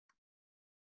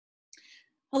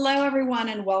Hello, everyone,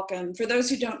 and welcome. For those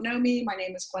who don't know me, my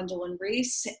name is Gwendolyn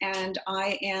Reese, and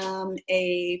I am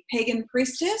a pagan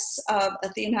priestess of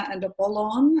Athena and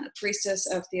Apollon, a priestess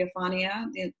of Theophania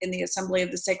in the Assembly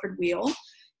of the Sacred Wheel,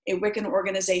 a Wiccan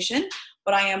organization,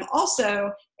 but I am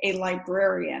also a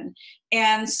librarian.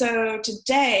 And so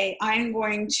today I am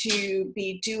going to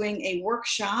be doing a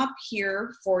workshop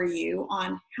here for you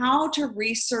on how to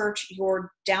research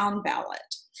your down ballot.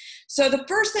 So the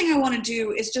first thing I want to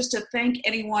do is just to thank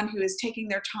anyone who is taking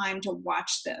their time to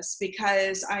watch this,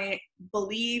 because I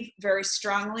believe very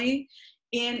strongly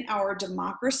in our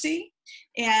democracy.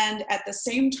 And at the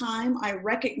same time, I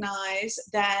recognize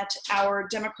that our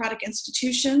democratic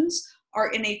institutions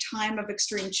are in a time of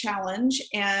extreme challenge.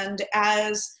 And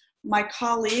as my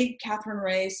colleague, Catherine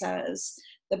Ray, says,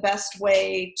 the best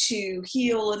way to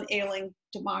heal an ailing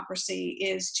democracy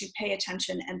is to pay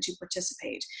attention and to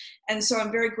participate. And so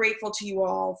I'm very grateful to you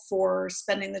all for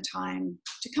spending the time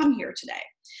to come here today.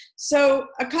 So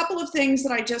a couple of things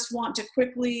that I just want to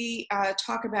quickly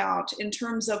talk about in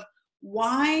terms of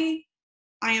why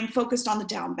I am focused on the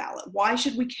down ballot. Why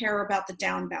should we care about the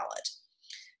down ballot?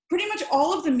 Pretty much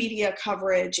all of the media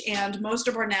coverage and most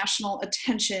of our national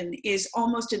attention is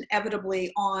almost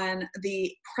inevitably on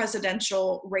the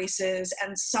presidential races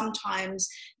and sometimes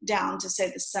down to, say,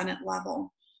 the Senate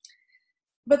level.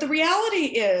 But the reality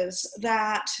is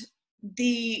that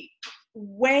the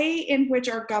way in which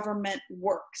our government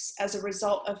works as a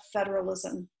result of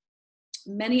federalism,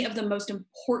 many of the most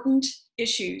important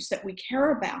issues that we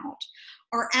care about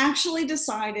are actually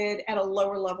decided at a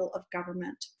lower level of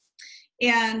government.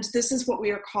 And this is what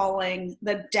we are calling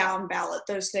the down ballot,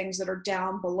 those things that are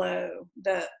down below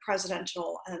the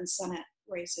presidential and Senate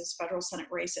races, federal Senate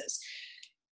races.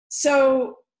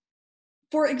 So,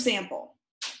 for example,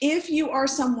 if you are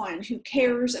someone who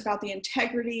cares about the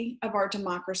integrity of our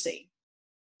democracy,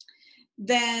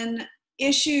 then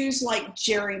issues like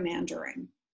gerrymandering,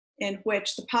 in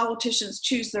which the politicians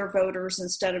choose their voters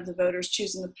instead of the voters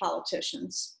choosing the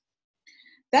politicians,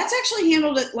 that's actually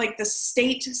handled at like the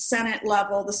state Senate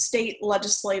level, the state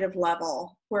legislative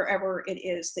level, wherever it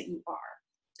is that you are.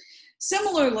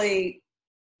 Similarly,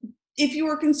 if you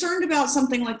are concerned about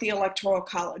something like the Electoral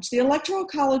College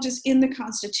is in the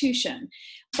Constitution,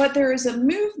 but there is a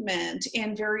movement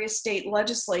in various state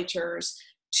legislatures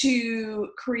to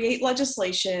create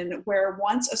legislation where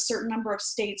once a certain number of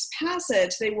states pass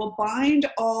it, they will bind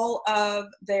all of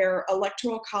their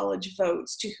Electoral College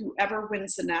votes to whoever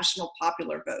wins the national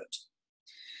popular vote.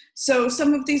 So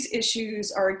some of these issues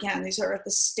are, again, these are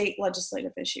the state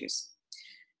legislative issues.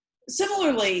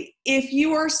 Similarly, if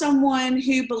you are someone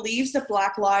who believes that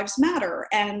Black Lives Matter,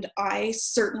 and I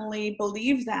certainly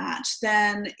believe that,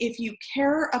 then if you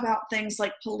care about things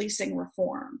like policing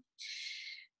reform,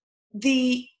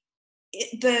 the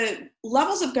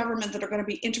levels of government that are going to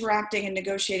be interacting and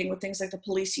negotiating with things like the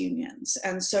police unions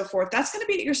and so forth, that's going to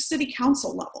be at your city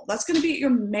council level. That's going to be at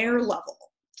your mayor level.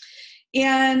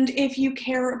 And if you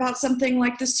care about something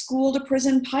like the school to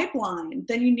prison pipeline,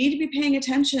 then you need to be paying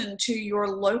attention to your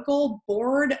local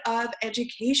board of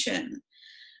education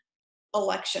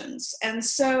elections. And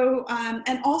so,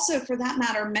 and also for that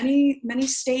matter, many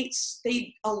states,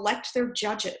 they elect their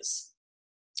judges.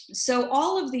 So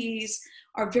all of these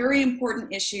are very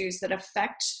important issues that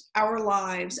affect our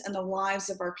lives and the lives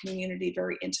of our community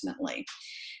very intimately.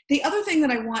 The other thing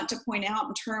that I want to point out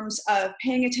in terms of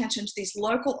paying attention to these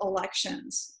local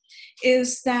elections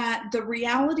is that the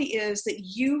reality is that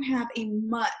you have a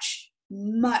much,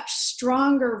 much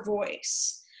stronger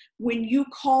voice when you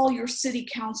call your city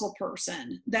council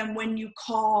person than when you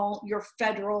call your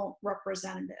federal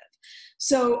representative.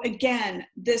 So again,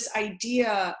 this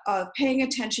idea of paying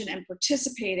attention and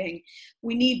participating,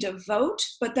 we need to vote,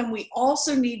 but then we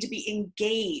also need to be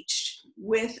engaged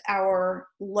with our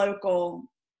local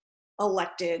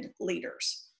elected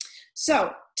leaders.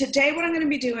 So today what I'm going to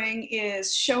be doing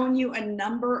is showing you a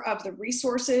number of the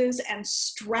resources and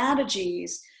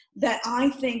strategies that I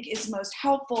think is most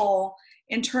helpful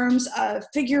in terms of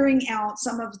figuring out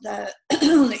some of the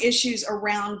issues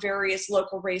around various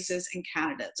local races and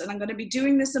candidates. And I'm going to be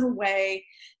doing this in a way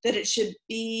that it should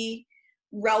be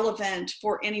relevant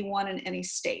for anyone in any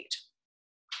state.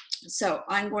 So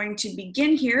I'm going to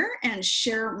begin here and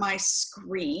share my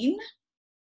screen.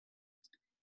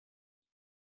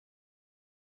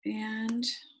 And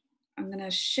I'm going to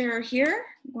share here,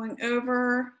 going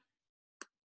over,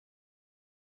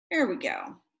 there we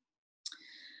go.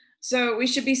 So we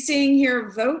should be seeing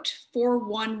here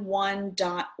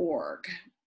vote411.org,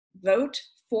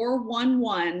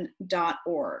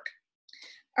 vote411.org.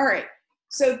 All right,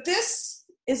 so this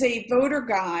is a voter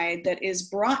guide that is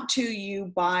brought to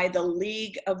you by the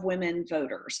League of Women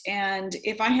Voters. And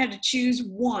if I had to choose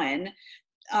one,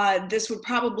 this would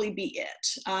probably be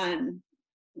it.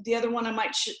 The other one I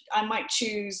might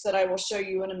choose that I will show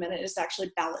you in a minute is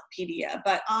actually Ballotpedia,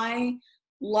 but I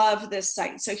love this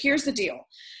site. So here's the deal.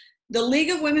 The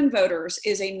League of Women Voters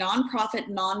is a nonprofit,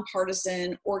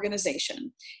 nonpartisan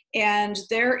organization, and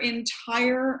their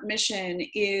entire mission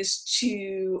is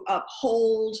to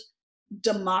uphold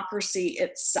democracy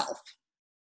itself.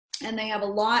 And they have a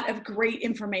lot of great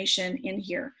information in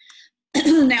here.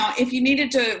 Now, if you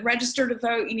needed to register to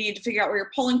vote, you needed to figure out where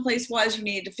your polling place was, you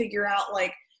needed to figure out,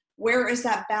 like, where is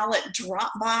that ballot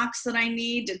drop box that I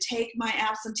need to take my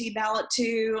absentee ballot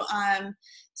to,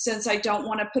 since I don't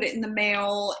want to put it in the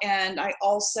mail, and I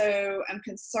also am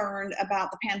concerned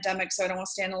about the pandemic, so I don't want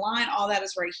to stand in line. All that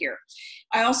is right here.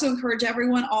 I also encourage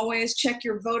everyone, always check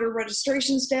your voter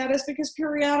registration status, because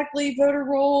periodically voter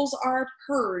rolls are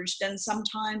purged, and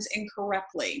sometimes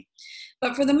incorrectly.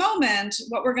 But for the moment,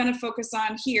 what we're going to focus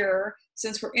on here,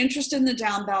 since we're interested in the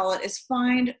down ballot, is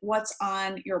find what's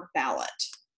on your ballot.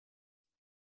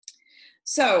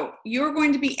 So you're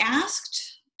going to be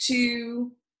asked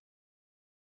to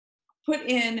put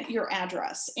in your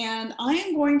address, and I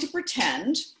am going to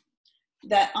pretend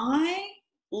that I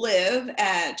live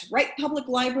at Wright Public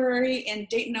Library in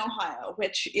Dayton, Ohio,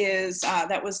 which is,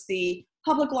 that was the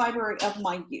public library of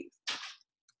my youth.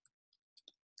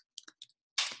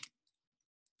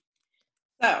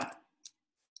 So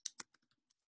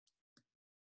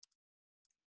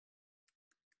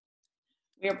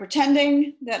we are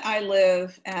pretending that I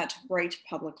live at Wright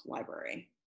Public Library.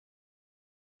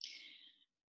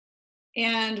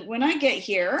 And when I get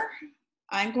here,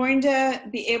 I'm going to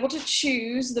be able to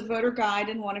choose the voter guide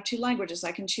in one of two languages.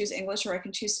 I can choose English or I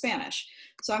can choose Spanish.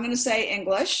 So I'm going to say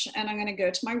English, and I'm going to go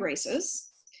to my races.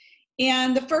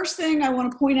 And the first thing I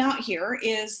want to point out here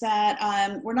is that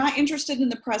we're not interested in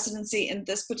the presidency in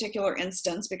this particular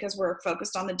instance because we're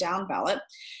focused on the down ballot.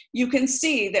 You can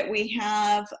see that we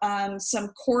have some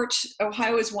court.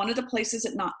 Ohio is one of the places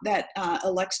that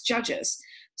elects judges.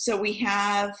 So we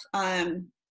have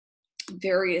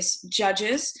various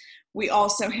judges. We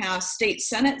also have state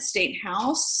senate, state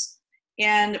house,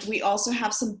 and we also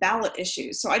have some ballot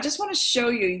issues. So I just want to show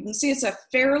you, you can see it's a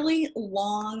fairly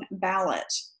long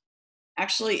ballot.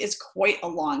 Actually, it's quite a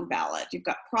long ballot. You've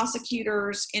got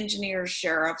prosecutors, engineers,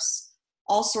 sheriffs,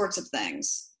 all sorts of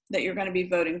things that you're going to be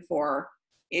voting for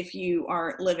if you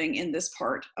are living in this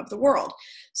part of the world.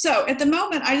 So at the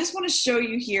moment, I just want to show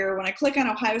you here, when I click on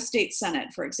Ohio State Senate,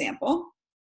 for example,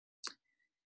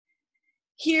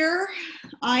 here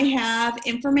I have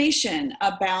information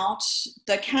about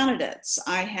the candidates.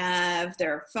 I have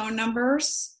their phone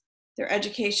numbers, their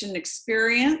education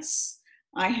experience.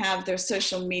 I have their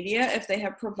social media if they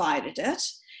have provided it.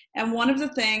 And one of the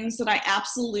things that I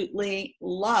absolutely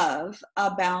love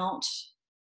about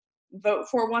Vote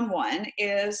 411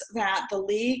 is that the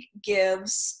league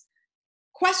gives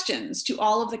questions to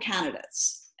all of the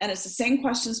candidates. And it's the same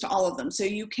questions to all of them. So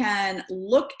you can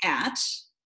look at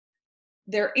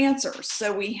their answers.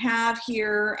 So we have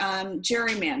here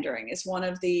gerrymandering is one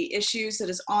of the issues that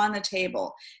is on the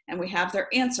table, and we have their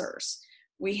answers.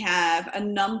 We have a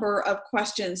number of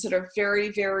questions that are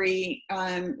very, very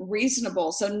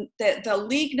reasonable. So the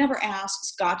league never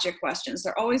asks gotcha questions.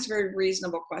 They're always very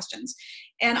reasonable questions.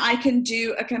 And I can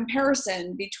do a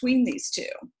comparison between these two.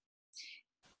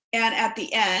 And at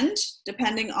the end,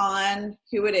 depending on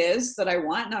who it is that I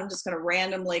want, and I'm just going to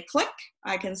randomly click,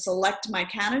 I can select my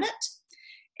candidate.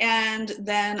 And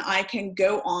then I can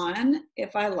go on,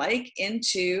 if I like,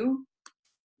 into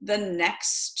the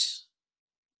next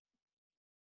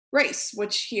race,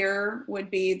 which here would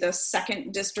be the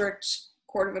 2nd District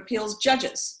Court of Appeals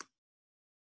judges.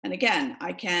 And again,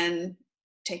 I can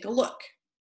take a look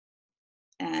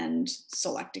and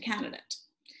select a candidate.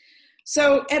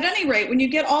 So at any rate, when you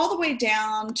get all the way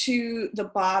down to the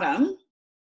bottom,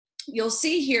 you'll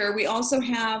see here we also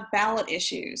have ballot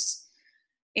issues.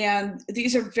 And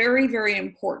these are very, very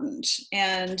important.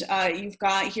 And you've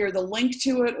got here the link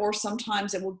to it, or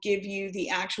sometimes it will give you the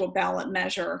actual ballot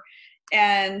measure.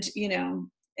 And, you know,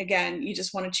 again, you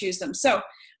just want to choose them. So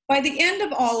by the end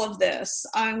of all of this,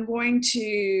 I'm going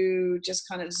to just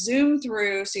kind of zoom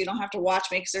through so you don't have to watch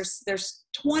me, because there's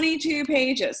 22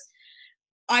 pages.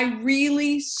 I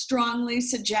really strongly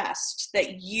suggest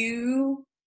that you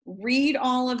read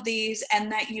all of these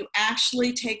and that you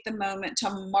actually take the moment to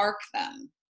mark them.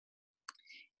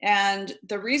 And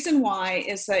the reason why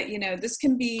is that, you know, this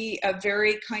can be a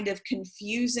very kind of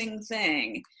confusing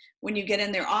thing when you get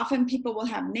in there, often people will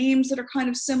have names that are kind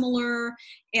of similar,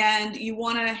 and you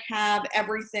want to have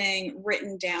everything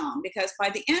written down, because by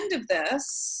the end of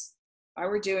this, if I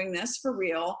were doing this for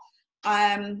real,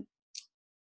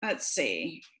 let's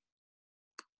see,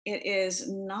 it is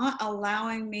not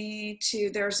allowing me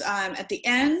to, there's at the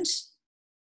end,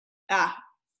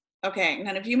 okay, I'm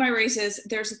going to view my races.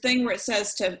 There's a thing where it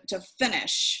says to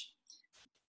finish,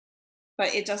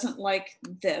 but it doesn't like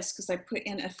this because I put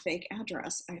in a fake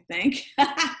address, I think.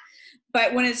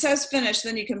 But when it says finish,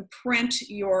 then you can print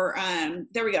your,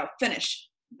 there we go, finish.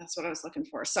 That's what I was looking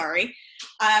for, sorry.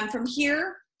 From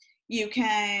here, you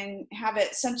can have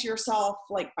it sent to yourself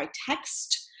like by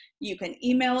text. You can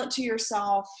email it to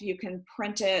yourself, you can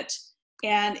print it,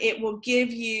 and it will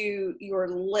give you your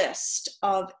list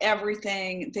of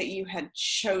everything that you had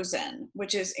chosen,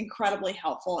 which is incredibly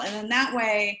helpful. And then that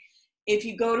way, if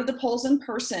you go to the polls in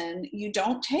person, you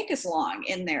don't take as long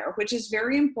in there, which is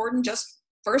very important, just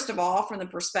first of all, from the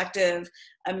perspective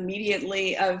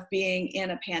immediately of being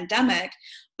in a pandemic,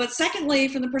 but secondly,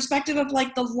 from the perspective of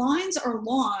like the lines are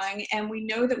long and we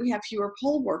know that we have fewer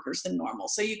poll workers than normal,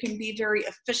 so you can be very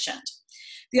efficient.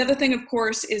 The other thing, of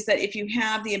course, is that if you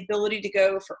have the ability to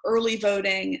go for early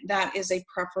voting, that is a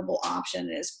preferable option.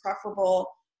 It is preferable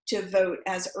to vote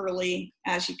as early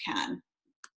as you can.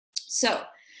 So,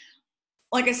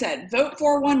 like I said, Vote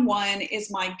 411 is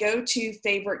my go-to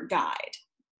favorite guide.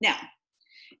 Now,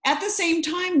 at the same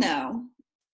time, though,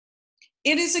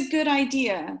 it is a good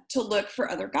idea to look for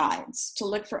other guides, to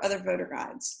look for other voter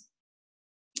guides.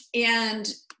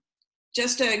 And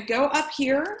just to go up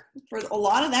here for a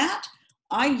lot of that,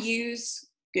 I use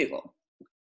Google.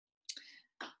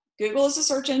 Google as a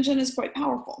search engine is quite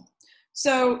powerful.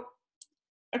 So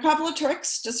a couple of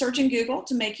tricks to search in Google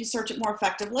to make you search it more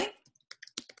effectively.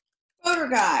 Voter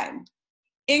guide,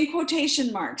 in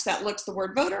quotation marks, that looks the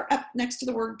word voter up next to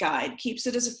the word guide, keeps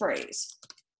it as a phrase.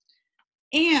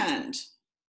 And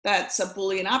that's a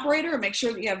Boolean operator, make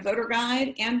sure that you have voter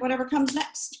guide and whatever comes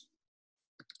next.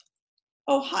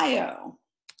 Ohio,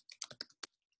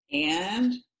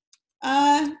 and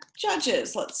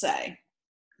judges, let's say.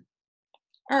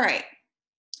 All right.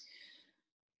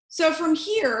 So from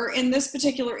here, in this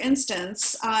particular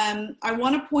instance, I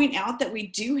want to point out that we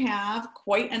do have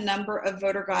quite a number of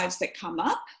voter guides that come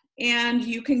up, and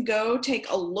you can go take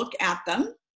a look at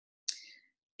them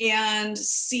and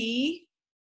see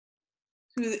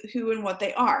who and what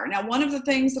they are. Now, one of the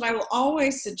things that I will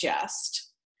always suggest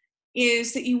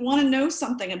is that you want to know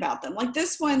something about them. Like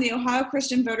this one, the Ohio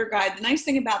Christian Voter Guide, the nice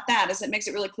thing about that is it makes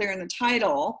it really clear in the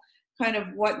title kind of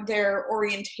what their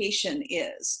orientation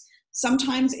is.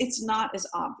 Sometimes it's not as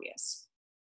obvious.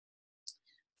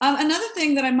 Another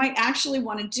thing that I might actually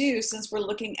want to do, since we're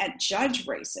looking at judge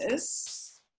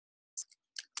races,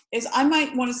 is I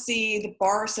might want to see the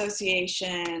Bar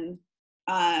Association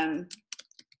and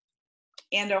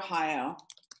Ohio.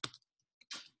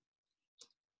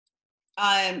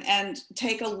 And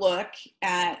take a look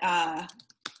at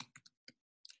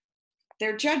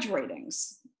their judge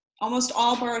ratings. Almost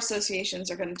all bar associations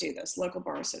are going to do this, local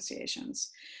bar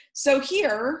associations. So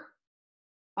here,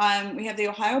 we have the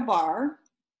Ohio Bar,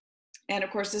 and of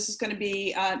course this is going to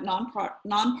be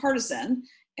non-partisan,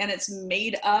 and it's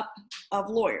made up of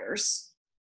lawyers.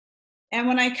 And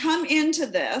when I come into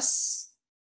this,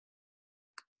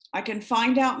 I can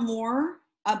find out more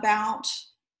about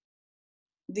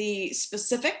the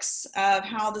specifics of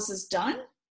how this is done.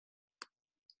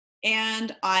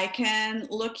 And I can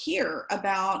look here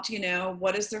about, you know,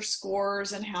 what is their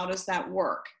scores and how does that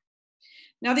work.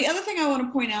 Now, the other thing I want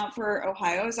to point out for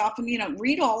Ohio is often, you know,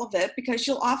 read all of it, because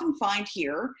you'll often find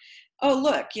here, oh,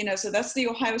 look, you know, so that's the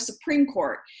Ohio Supreme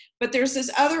Court. But there's this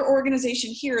other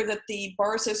organization here that the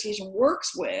Bar Association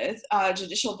works with,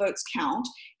 Judicial Votes Count,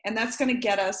 and that's going to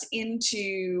get us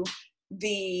into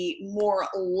the more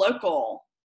local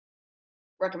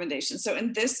recommendations. So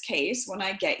in this case, when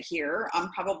I get here, I'm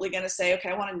probably going to say, okay,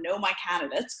 I want to know my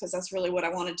candidates, because that's really what I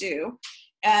want to do.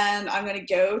 And I'm going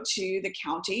to go to the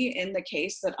county in the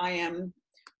case that I am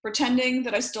pretending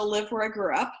that I still live where I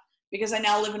grew up, because I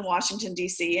now live in Washington,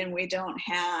 D.C., and we don't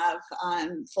have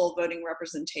full voting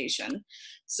representation.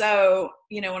 So,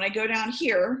 you know, when I go down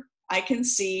here, I can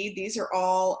see these are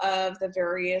all of the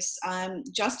various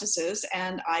justices,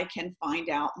 and I can find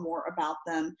out more about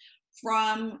them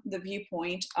from the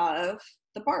viewpoint of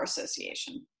the Bar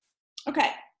Association.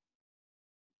 Okay.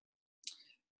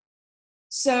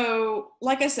 So,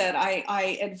 like I said,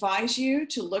 I advise you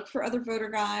to look for other voter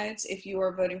guides if you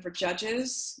are voting for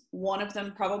judges. One of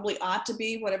them probably ought to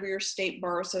be whatever your state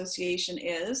bar association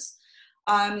is.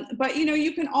 But, you know,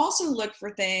 you can also look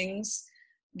for things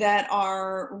that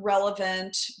are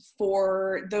relevant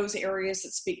for those areas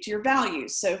that speak to your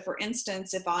values. So for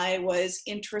instance, if I was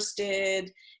interested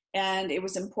and it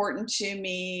was important to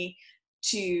me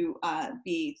to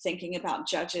be thinking about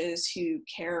judges who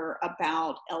care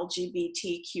about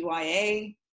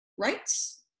LGBTQIA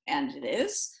rights, and it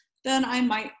is, then I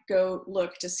might go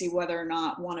look to see whether or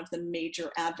not one of the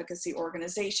major advocacy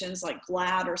organizations like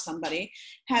GLAAD or somebody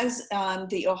has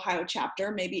the Ohio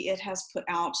chapter. Maybe it has put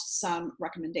out some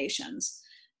recommendations,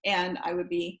 and I would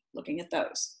be looking at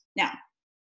those. Now,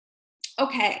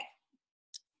 okay,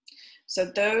 so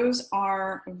those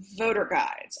are voter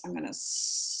guides. I'm going to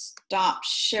stop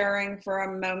sharing for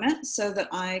a moment so that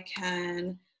I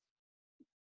can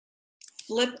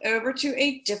flip over to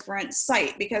a different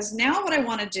site, because now what I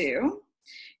want to do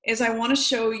is I want to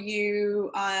show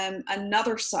you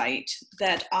another site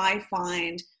that I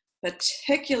find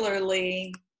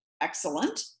particularly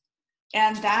excellent,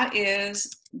 and that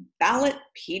is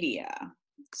Ballotpedia.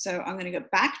 So I'm going to go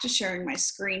back to sharing my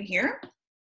screen here.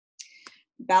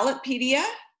 Ballotpedia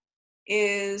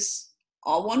is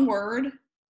all one word,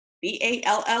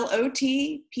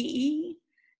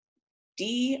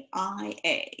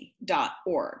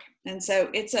 BALLOTPEDIA.org. And so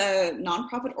it's a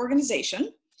nonprofit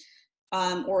organization,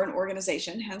 or an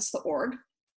organization, hence the org,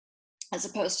 as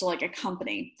opposed to like a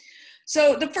company.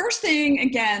 So the first thing,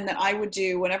 again, that I would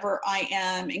do whenever I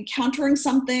am encountering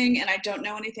something and I don't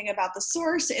know anything about the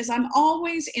source is I'm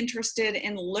always interested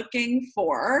in looking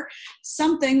for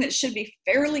something that should be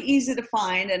fairly easy to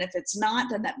find. And if it's not,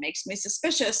 then that makes me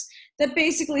suspicious, that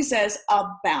basically says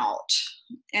about.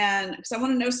 And because I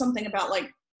want to know something about,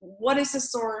 like, what is the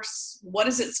source? What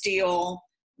is its deal?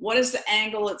 What is the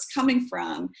angle it's coming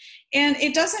from? And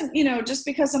it doesn't, just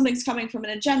because something's coming from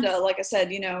an agenda, like I said,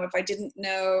 if I didn't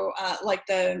know, like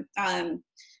the,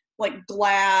 like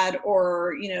GLAAD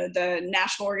or, the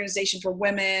National Organization for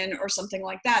Women or something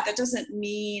like that, that doesn't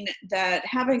mean that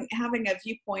having a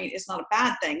viewpoint is not a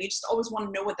bad thing. You just always want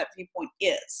to know what that viewpoint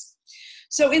is.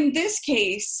 So in this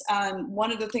case,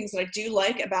 one of the things that I do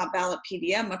like about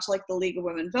Ballotpedia, much like the League of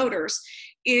Women Voters,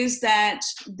 is that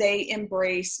they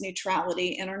embrace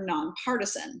neutrality and are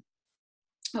nonpartisan.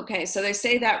 Okay, so they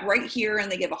say that right here, and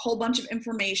they give a whole bunch of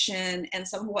information, and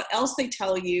some of what else they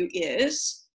tell you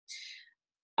is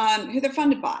who they're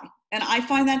funded by. And I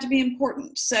find that to be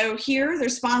important. So here, their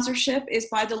sponsorship is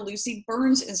by the Lucy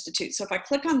Burns Institute. So if I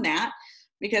click on that,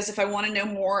 because if I want to know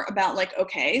more about, like,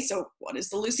 okay, so what is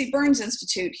the Lucy Burns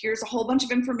Institute? Here's a whole bunch of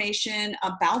information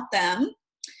about them.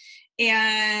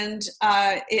 And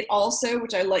it also,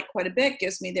 which I like quite a bit,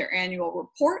 gives me their annual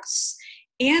reports,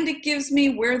 and it gives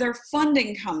me where their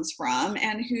funding comes from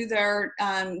and who their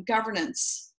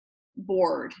governance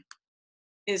board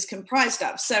is comprised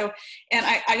of. So, and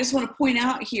I just want to point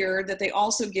out here that they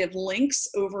also give links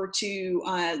over to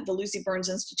the Lucy Burns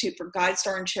Institute for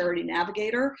GuideStar and Charity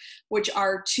Navigator, which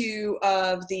are two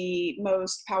of the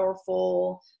most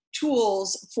powerful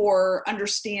tools for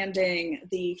understanding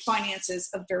the finances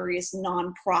of various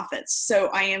nonprofits. So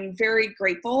I am very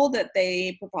grateful that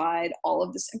they provide all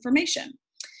of this information.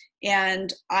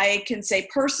 And I can say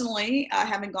personally,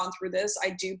 having gone through this,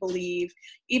 I do believe,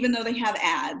 even though they have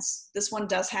ads, this one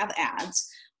does have ads,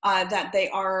 that they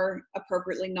are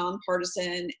appropriately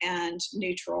nonpartisan and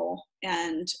neutral.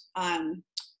 And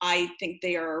I think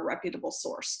they are a reputable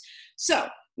source. So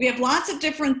we have lots of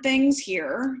different things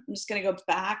here. I'm just going to go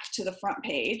back to the front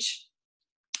page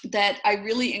that I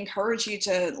really encourage you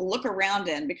to look around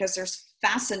in, because there's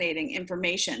fascinating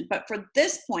information. But for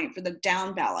this point, for the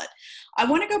down ballot, I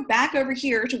want to go back over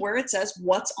here to where it says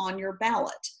what's on your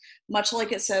ballot, much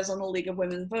like it says on the League of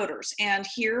Women Voters. And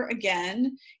here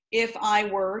again, if I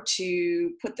were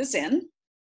to put this in,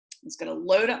 it's going to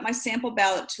load up my sample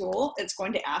ballot tool. It's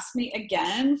going to ask me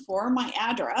again for my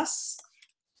address.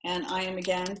 And I am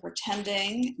again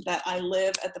pretending that I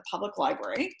live at the public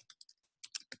library.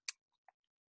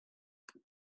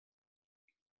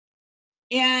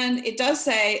 And it does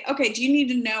say, okay, do you need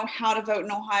to know how to vote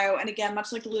in Ohio? And again,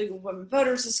 much like the League of Women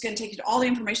Voters, this is going to take you to all the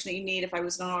information that you need if I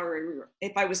was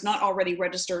not already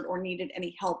registered or needed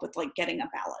any help with, like, getting a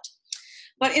ballot.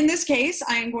 But in this case,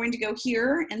 I am going to go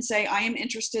here and say I am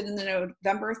interested in the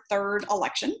November 3rd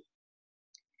election.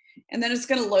 And then it's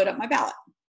going to load up my ballot.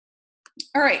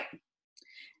 All right.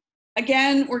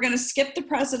 Again, we're going to skip the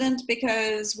president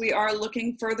because we are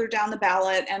looking further down the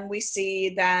ballot, and we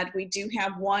see that we do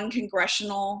have one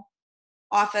congressional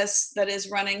office that is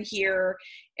running here,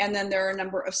 and then there are a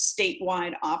number of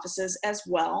statewide offices as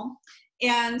well.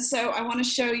 And so I want to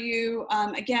show you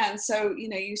again, so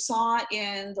you saw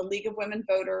in the League of Women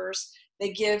Voters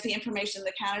They give the information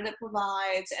the candidate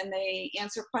provides, and they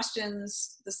answer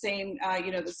questions the same,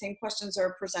 the same questions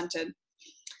are presented.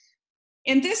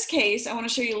 In this case, I want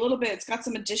to show you a little bit. It's got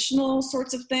some additional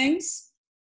sorts of things,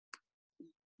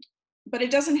 but it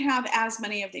doesn't have as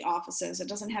many of the offices. It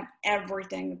doesn't have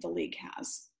everything that the league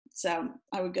has. So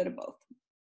I would go to both.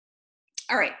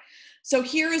 All right, so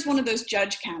here is one of those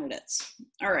judge candidates.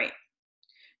 All right,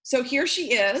 so here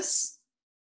she is,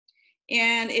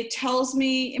 and it tells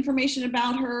me information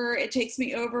about her. It takes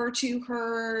me over to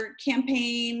her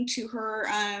campaign, to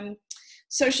her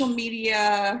social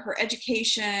media, her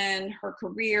education, her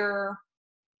career.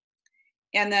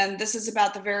 And then this is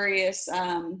about the various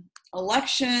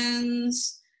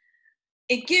elections.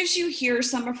 It gives you here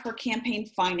some of her campaign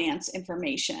finance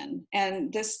information,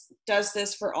 and this does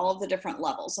this for all of the different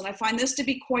levels. And I find this to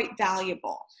be quite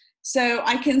valuable. So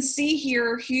I can see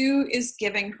here who is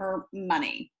giving her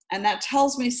money, and that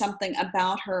tells me something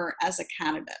about her as a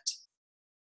candidate.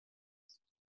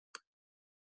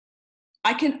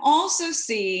 I can also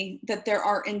see that there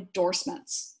are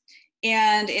endorsements.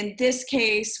 And in this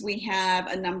case, we have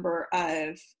a number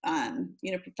of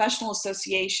professional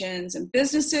associations and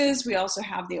businesses. We also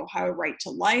have the Ohio Right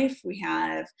to Life. We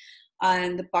have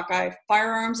the Buckeye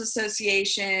Firearms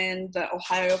Association, the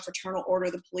Ohio Fraternal Order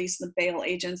of the Police and the bail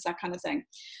agents, that kind of thing.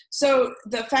 So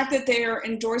the fact that they're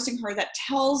endorsing her, that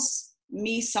tells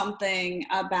me something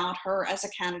about her as a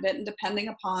candidate, and depending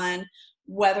upon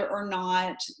whether or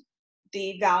not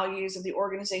the values of the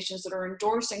organizations that are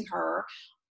endorsing her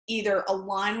either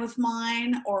align with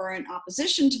mine or in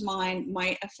opposition to mine,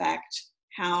 might affect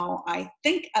how I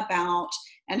think about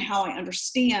and how I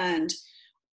understand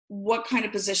what kind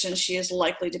of position she is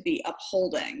likely to be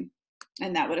upholding,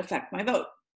 and that would affect my vote.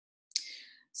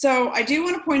 So I do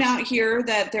want to point out here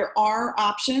that there are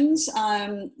options.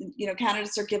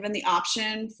 Candidates are given the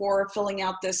option for filling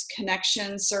out this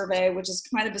connection survey, which is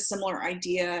kind of a similar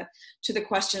idea to the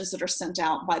questions that are sent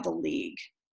out by the league.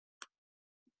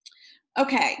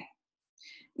 Okay,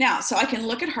 now, so I can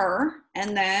look at her,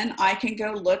 and then I can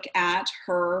go look at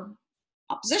her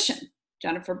opposition,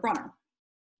 Jennifer Brunner.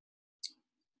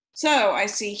 So I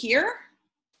see here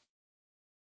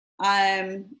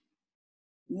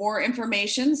more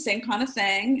information, same kind of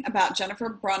thing about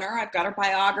Jennifer Brunner. I've got her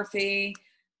biography.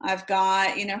 I've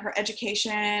got, her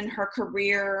education, her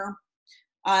career.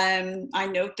 I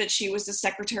note that she was the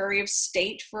Secretary of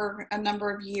State for a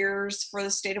number of years for the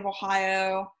state of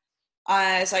Ohio.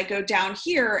 As I go down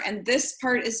here, and this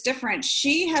part is different,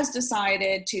 she has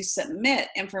decided to submit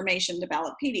information to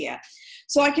Ballotpedia.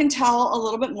 So I can tell a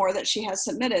little bit more that she has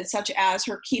submitted, such as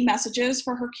her key messages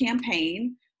for her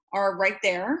campaign are right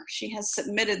there. She has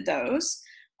submitted those.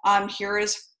 Here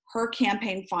is her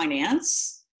campaign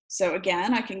finance. So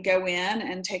again, I can go in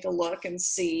and take a look and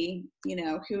see,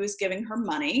 who is giving her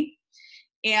money.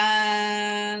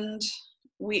 And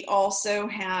we also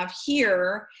have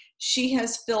here, she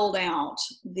has filled out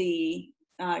the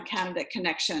candidate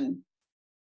connection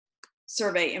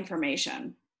survey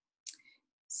information.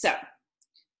 So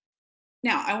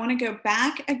now I want to go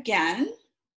back again,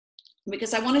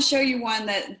 because I want to show you one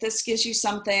that this gives you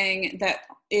something that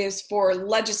is for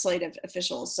legislative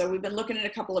officials. So we've been looking at a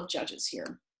couple of judges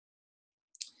here.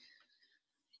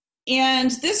 And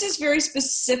this is very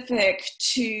specific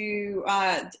to,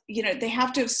 they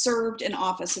have to have served in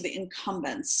office, so the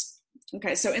incumbents.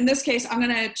 Okay, so in this case, I'm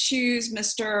going to choose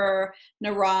Mr.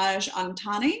 Niraj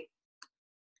Antani,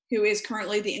 who is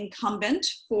currently the incumbent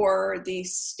for the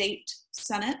state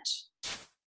Senate.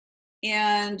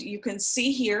 And you can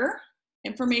see here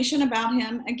information about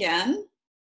him again.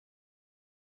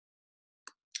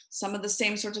 Some of the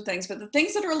same sorts of things, but the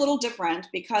things that are a little different,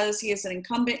 because he is an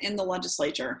incumbent in the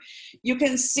legislature, you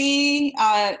can see,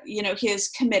 his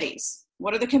committees.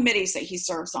 What are the committees that he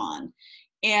serves on?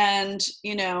 And,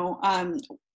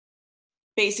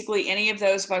 basically any of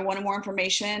those, if I wanted more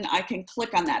information, I can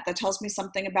click on that. That tells me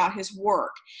something about his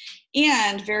work.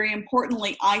 And very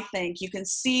importantly, I think you can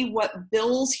see what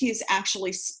bills he's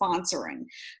actually sponsoring.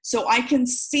 So I can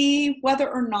see whether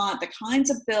or not the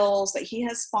kinds of bills that he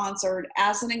has sponsored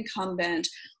as an incumbent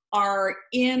are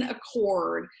in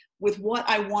accord with what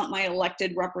I want my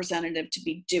elected representative to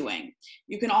be doing.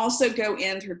 You can also go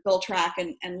in through Bill Track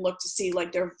and look to see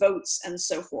like their votes and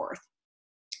so forth.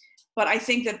 But I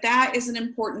think that that is an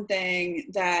important thing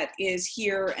that is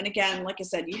here. And again, like I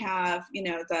said, you have,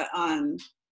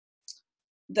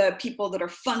 the people that are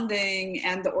funding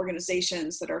and the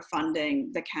organizations that are funding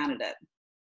the candidate.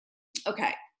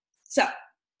 Okay, so,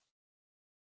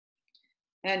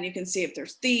 and you can see if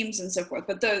there's themes and so forth.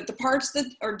 But the parts that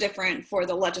are different for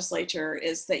the legislature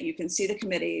is that you can see the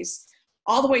committees,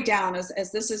 all the way down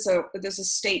as this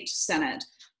is state Senate.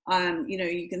 You know,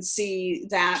 you can see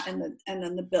that and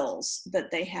then the bills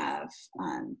that they have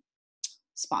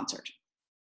sponsored.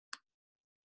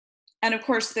 And of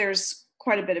course, there's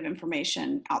quite a bit of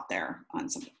information out there on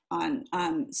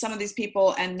some of these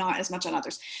people and not as much on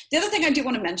others. The other thing I do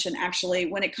want to mention, actually,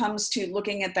 when it comes to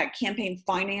looking at that campaign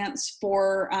finance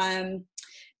for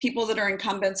people that are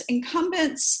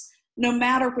incumbents, no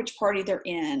matter which party they're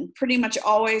in, pretty much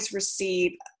always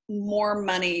receive more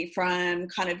money from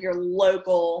kind of your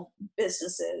local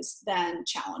businesses than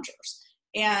challengers.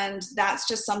 And that's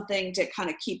just something to kind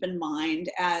of keep in mind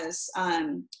as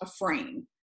a frame.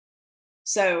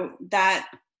 So that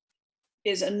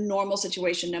is a normal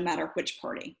situation no matter which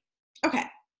party. Okay,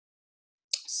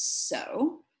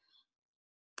 so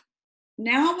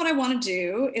now what I want to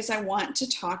do is I want to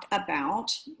talk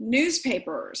about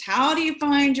newspapers. How do you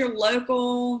find your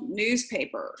local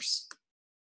newspapers?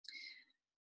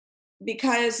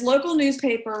 Because local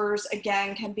newspapers,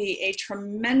 again, can be a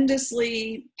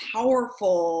tremendously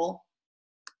powerful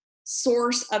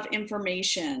source of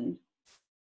information.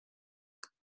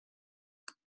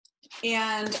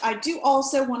 And I do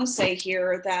also want to say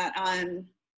here that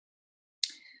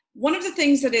one of the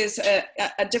things that is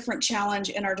a different challenge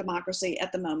in our democracy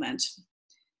at the moment,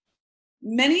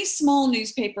 many small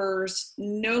newspapers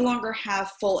no longer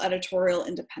have full editorial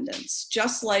independence,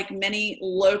 just like many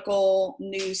local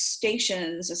news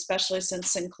stations, especially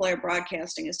since Sinclair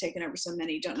Broadcasting has taken over so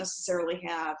many, don't necessarily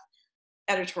have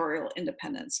editorial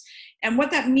independence. And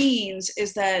what that means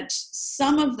is that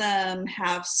some of them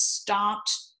have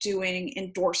stopped doing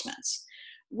endorsements,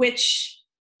 which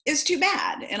is too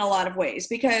bad in a lot of ways,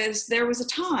 because there was a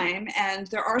time, and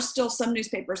there are still some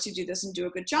newspapers who do this and do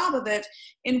a good job of it,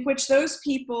 in which those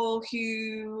people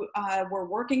who were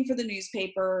working for the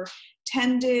newspaper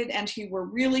tended and who were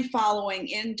really following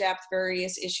in depth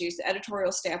various issues. The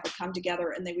editorial staff would come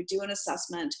together and they would do an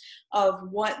assessment of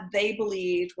what they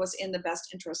believed was in the best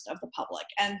interest of the public.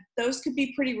 And those could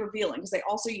be pretty revealing, because they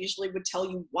also usually would tell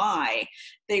you why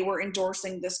they were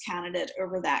endorsing this candidate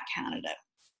over that candidate.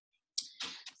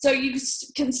 So you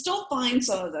can still find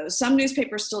some of those. Some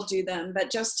newspapers still do them, but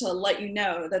just to let you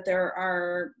know that there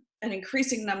are an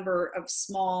increasing number of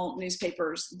small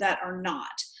newspapers that are not.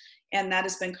 And that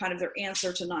has been kind of their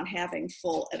answer to not having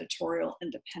full editorial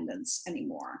independence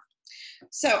anymore.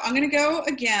 So I'm going to go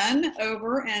again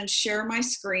over and share my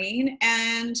screen.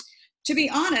 And to be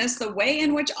honest, the way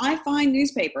in which I find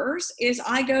newspapers is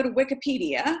I go to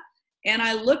Wikipedia and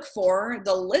I look for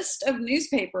the list of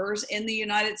newspapers in the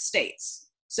United States.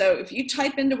 So if you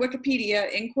type into Wikipedia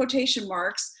in quotation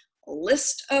marks,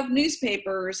 list of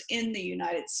newspapers in the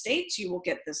United States, you will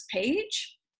get this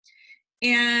page.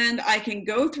 And I can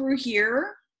go through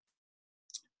here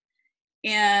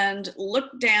and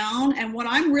look down. And what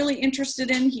I'm really interested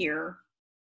in here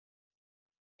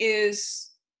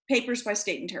is papers by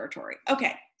state and territory.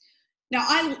 Okay. Now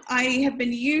I have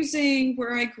been using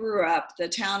where I grew up, the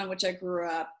town in which I grew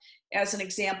up, as an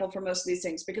example for most of these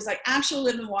things, because I actually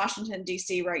live in Washington,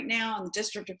 D.C. right now in the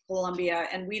District of Columbia,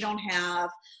 and we don't have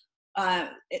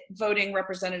voting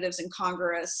representatives in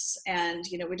Congress, and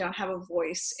we don't have a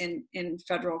voice in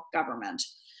federal government.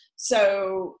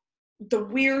 So the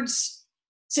weird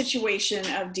situation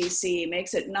of DC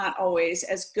makes it not always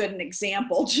as good an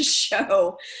example to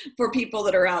show for people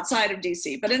that are outside of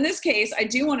DC. But in this case, I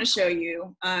do want to show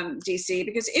you DC,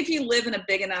 because if you live in a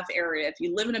big enough area, if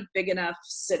you live in a big enough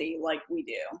city like we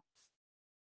do,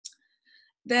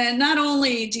 then not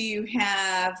only do you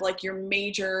have like your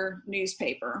major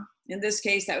newspaper, in this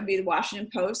case, that would be the Washington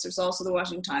Post. There's also the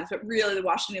Washington Times, but really the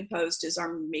Washington Post is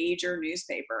our major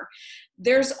newspaper.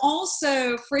 There's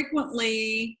also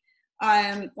frequently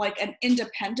like an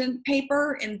independent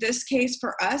paper. In this case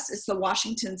for us, it's the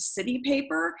Washington City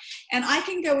paper. And I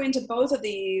can go into both of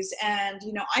these and,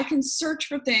 I can search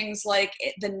for things like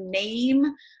the name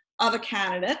of a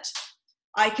candidate.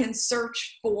 I can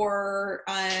search for,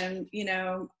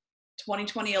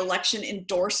 2020 election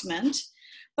endorsement.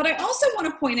 But I also want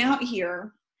to point out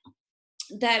here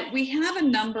that we have a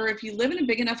number, if you live in a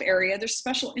big enough area, there's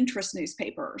special interest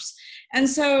newspapers. And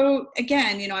so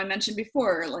again, I mentioned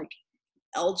before, like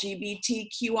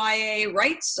LGBTQIA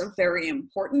rights are very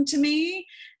important to me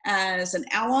as an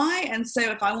ally. And so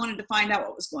if I wanted to find out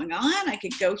what was going on, I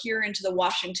could go here into the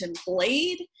Washington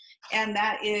Blade, and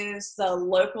that is the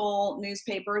local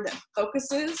newspaper that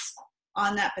focuses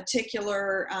on that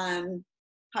particular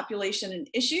population and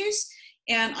issues.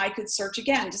 And I could search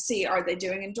again to see, are they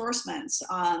doing endorsements?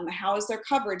 How is their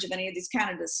coverage of any of these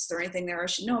candidates? Is there anything there I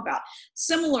should know about?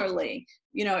 Similarly,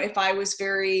 if I was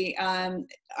very, and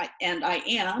I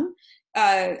am,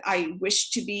 I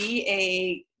wish to be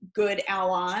a good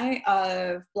ally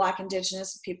of Black,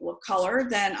 Indigenous, and people of color,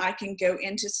 then I can go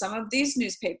into some of these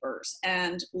newspapers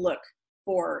and look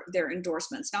for their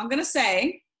endorsements. Now I'm going to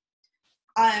say,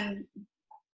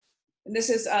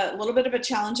 this is a little bit of a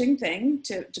challenging thing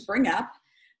to bring up,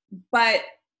 but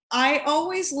I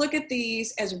always look at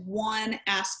these as one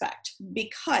aspect,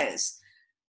 because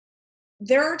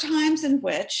there are times in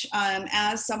which,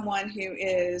 as someone who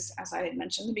is, as I had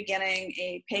mentioned in the beginning,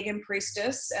 a pagan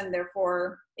priestess and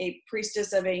therefore a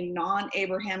priestess of a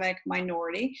non-Abrahamic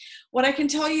minority, what I can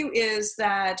tell you is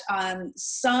that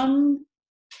some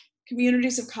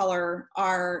communities of color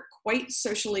are quite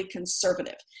socially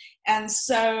conservative. And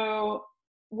so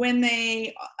when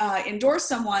they endorse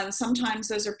someone, sometimes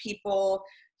those are people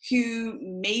who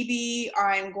maybe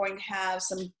I'm going to have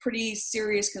some pretty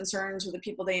serious concerns with the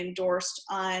people they endorsed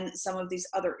on some of these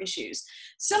other issues.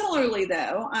 Similarly,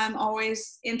 though, I'm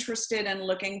always interested in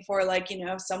looking for, like, you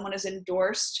know, if someone is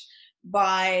endorsed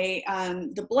by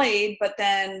the Blade, but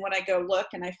then when I go look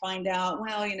and I find out,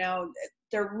 well, you know,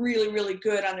 they're really, really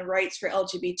good on the rights for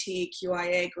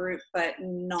LGBTQIA group, but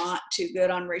not too good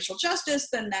on racial justice,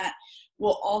 then that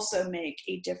will also make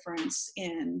a difference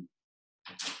in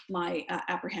my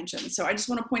apprehension. So I just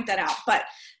want to point that out. But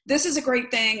this is a great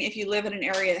thing if you live in an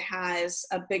area that has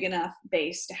a big enough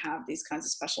base to have these kinds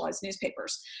of specialized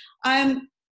newspapers.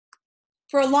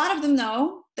 For a lot of them,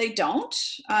 though, they don't.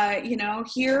 You know,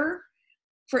 here,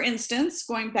 for instance,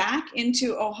 going back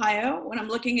into Ohio, when I'm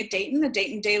looking at Dayton, the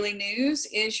Dayton Daily News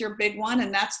is your big one,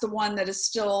 and that's the one that is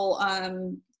still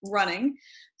running.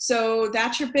 So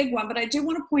that's your big one. But I do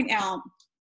want to point out,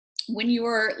 when you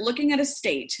are looking at a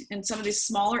state in some of these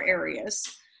smaller areas,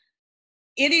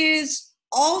 it is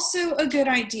also a good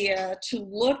idea to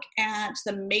look at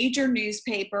the major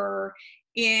newspaper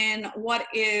in what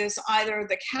is either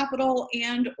the capital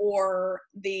and or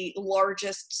the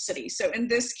largest city. So in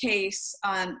this case,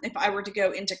 if I were to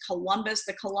go into Columbus,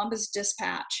 the Columbus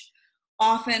Dispatch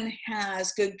often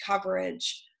has good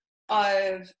coverage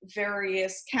of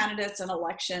various candidates and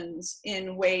elections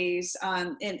in ways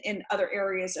in other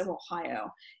areas of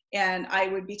Ohio. And I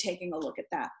would be taking a look at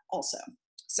that also.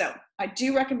 So I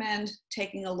do recommend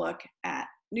taking a look at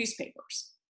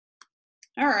newspapers.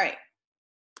 All right.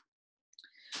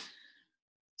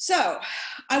 So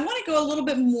I want to go a little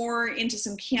bit more into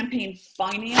some campaign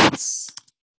finance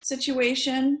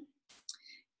situation.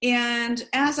 And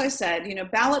as I said, you know,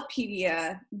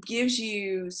 Ballotpedia gives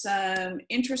you some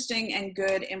interesting and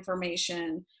good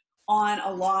information on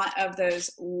a lot of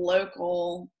those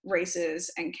local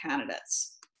races and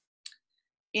candidates.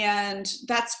 And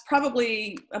that's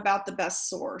probably about the best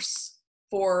source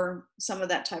for some of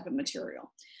that type of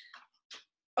material.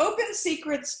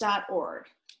 OpenSecrets.org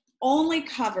only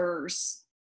covers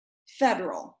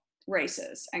federal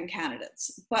races and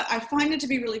candidates, but I find it to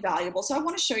be really valuable. So I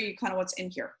want to show you kind of what's in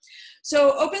here.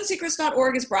 So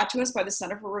OpenSecrets.org is brought to us by the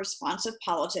Center for Responsive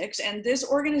Politics, and this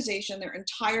organization, their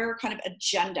entire kind of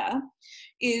agenda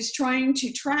is trying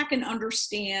to track and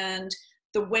understand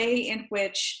the way in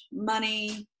which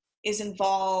money is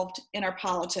involved in our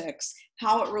politics,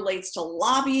 how it relates to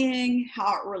lobbying,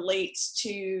 how it relates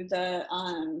to the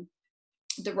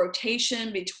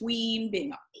rotation between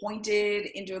being appointed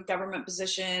into a government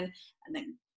position and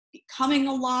then becoming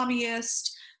a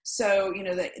lobbyist. So, you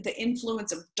know, the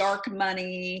influence of dark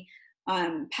money,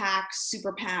 PACs,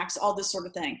 super PACs, all this sort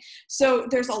of thing. So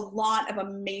there's a lot of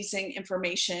amazing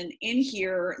information in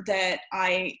here that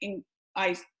I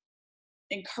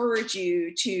encourage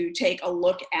you to take a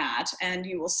look at, and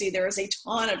you will see there is a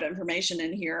ton of information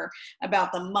in here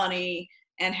about the money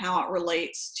and how it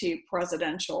relates to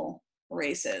presidential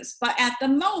races. But at the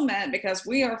moment, because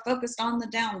we are focused on the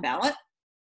down ballot,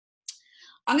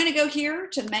 I'm going to go here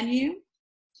to menu,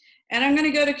 and I'm going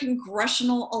to go to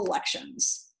congressional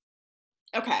elections.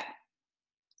 Okay.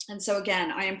 And so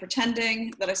again, I am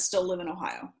pretending that I still live in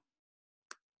Ohio.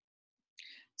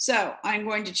 So I'm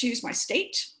going to choose my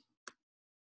state.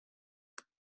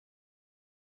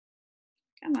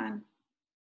 Come on.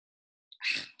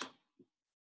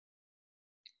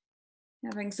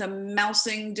 Having some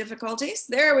mousing difficulties.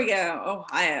 There we go,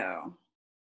 Ohio.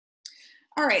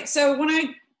 All right, so when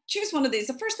I choose one of these,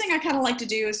 the first thing I kind of like to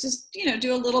do is just, you know,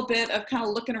 do a little bit of kind of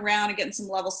looking around and getting some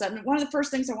level set. And one of the first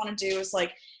things I want to do is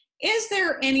like, is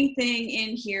there anything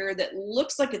in here that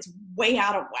looks like it's way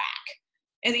out of whack?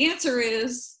 And the answer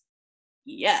is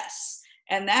yes.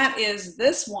 And that is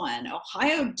this one,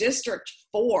 Ohio District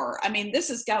 4. I mean, this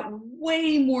has got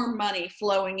way more money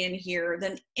flowing in here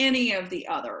than any of the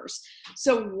others.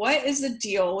 So what is the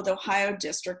deal with Ohio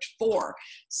District 4?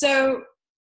 So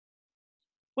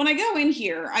when I go in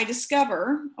here, I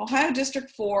discover Ohio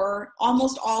District 4,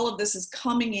 almost all of this is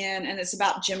coming in, and it's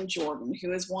about Jim Jordan,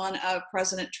 who is one of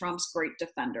President Trump's great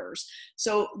defenders.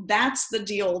 So that's the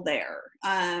deal there.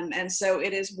 And so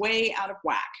it is way out of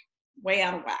whack, way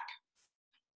out of whack.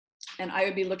 And I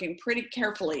would be looking pretty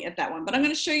carefully at that one. But I'm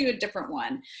going to show you a different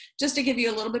one just to give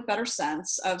you a little bit better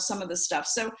sense of some of the stuff.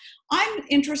 So I'm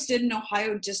interested in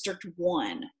Ohio District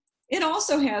 1. It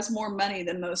also has more money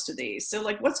than most of these. So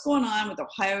like, what's going on with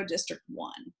Ohio District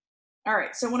 1? All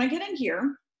right, so when I get in here,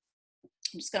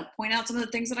 I'm just gonna point out some of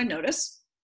the things that I notice.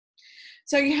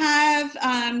 So you have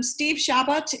Steve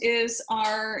Chabot is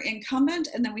our incumbent,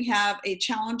 and then we have a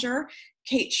challenger,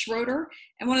 Kate Schroeder.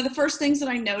 And one of the first things that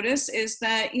I notice is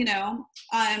that, you know,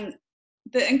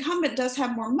 the incumbent does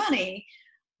have more money,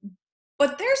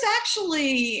 but there's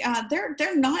actually,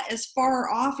 they're not as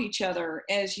far off each other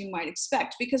as you might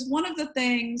expect, because one of the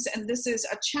things, and this is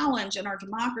a challenge in our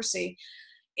democracy,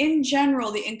 in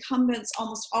general, the incumbents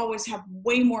almost always have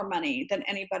way more money than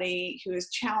anybody who is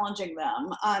challenging them.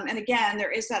 And again,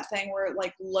 there is that thing where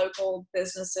like local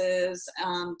businesses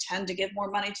tend to give more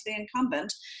money to the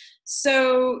incumbent.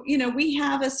 So, you know, we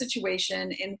have a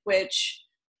situation in which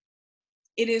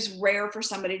it is rare for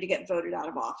somebody to get voted out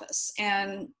of office.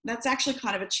 And that's actually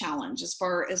kind of a challenge as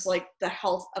far as like the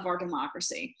health of our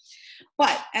democracy.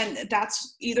 But, and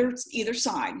that's either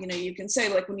side, you know, you can say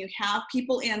like when you have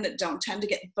people in that don't tend to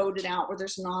get voted out, where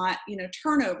there's not, you know,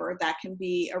 turnover, that can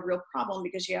be a real problem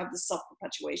because you have this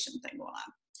self-perpetuation thing going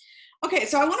on. Okay,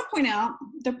 so I want to point out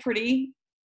they're pretty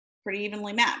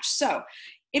evenly matched. So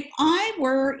if I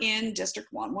were in District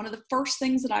 1, one of the first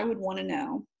things that I would want to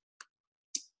know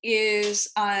is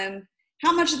how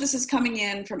much of this is coming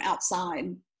in from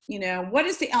outside. You know, what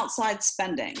is the outside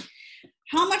spending?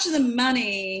 How much of the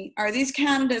money are these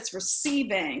candidates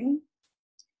receiving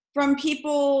from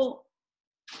people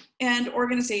and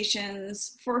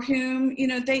organizations for whom, you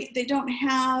know, they don't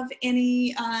have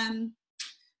any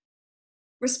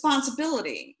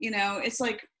responsibility? You know, it's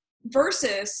like,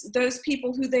 versus those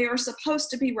people who they are supposed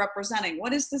to be representing.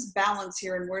 What is this balance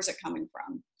here, and where's it coming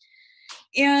from?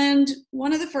 And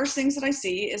one of the first things that I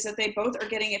see is that they both are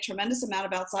getting a tremendous amount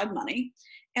of outside money,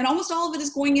 and almost all of it is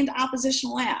going into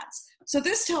oppositional ads. So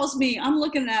this tells me I'm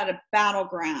looking at a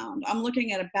battleground. I'm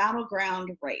looking at a battleground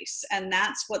race, and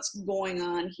that's what's going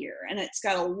on here. And it's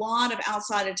got a lot of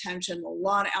outside attention, a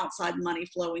lot of outside money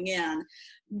flowing in,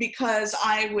 because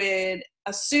I would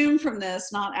assume from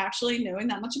this, not actually knowing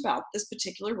that much about this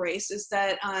particular race, is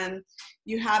that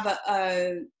you have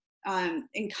a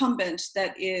incumbent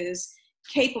that is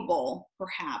capable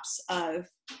perhaps of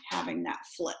having that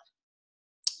flip.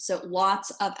 So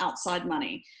lots of outside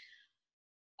money.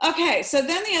 Okay, so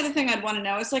then the other thing I'd want to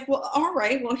know is like, well, all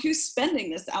right, well, who's spending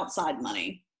this outside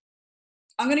money?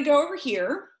 I'm going to go over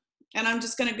here, and I'm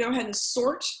just going to go ahead and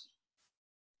sort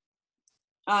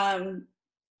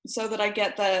so that I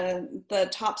get the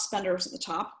top spenders at the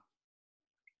top.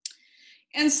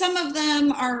 And some of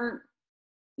them are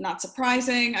not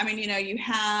surprising. I mean, you know, you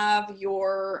have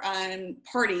your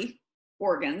party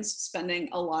organs spending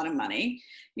a lot of money.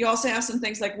 You also have some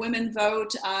things like Women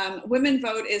Vote. Women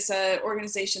Vote is an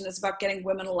organization that's about getting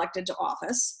women elected to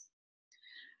office.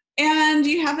 And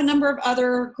you have a number of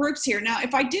other groups here. Now,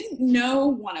 if I didn't know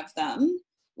one of them,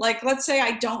 like let's say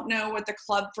I don't know what the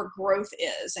Club for Growth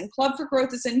is, and Club for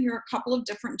Growth is in here a couple of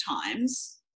different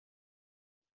times.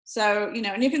 So, you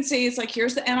know, and you can see it's like,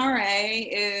 here's the NRA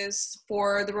is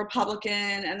for the Republican,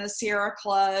 and the Sierra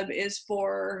Club is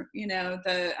for, you know,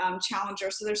 the Challenger.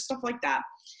 So there's stuff like that.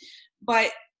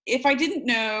 But if I didn't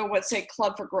know what, say,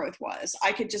 Club for Growth was,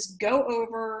 I could just go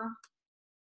over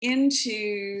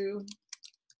into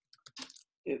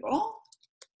Google,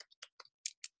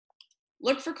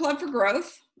 look for Club for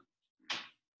Growth.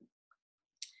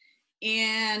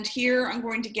 And here I'm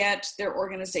going to get their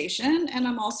organization, and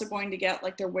I'm also going to get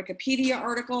like their Wikipedia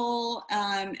article,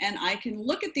 and I can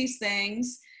look at these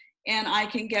things and I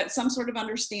can get some sort of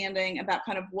understanding about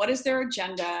kind of what is their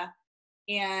agenda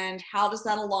and how does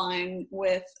that align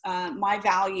with my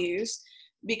values.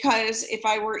 Because if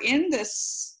I were in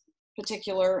this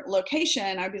particular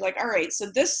location, I'd be like, all right,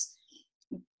 so this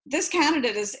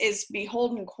candidate is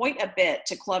beholden quite a bit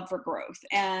to Club for Growth.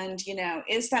 And, you know,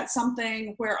 is that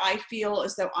something where I feel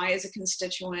as though I, as a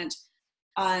constituent,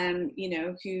 you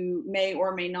know, who may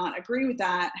or may not agree with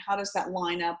that, how does that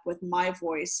line up with my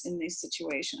voice in these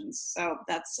situations? So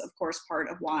that's, of course, part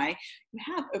of why you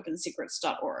have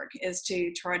opensecrets.org, is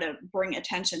to try to bring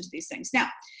attention to these things. Now,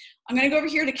 I'm going to go over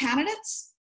here to candidates,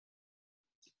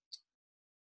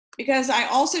 because I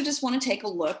also just want to take a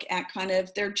look at kind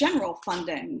of their general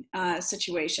funding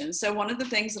situation. So one of the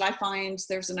things that I find,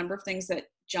 there's a number of things that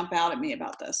jump out at me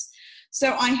about this.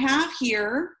 So I have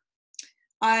here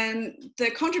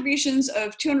the contributions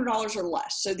of $200 or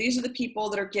less. So these are the people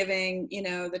that are giving, you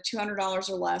know, the $200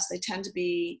 or less. They tend to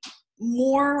be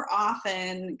more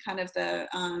often kind of the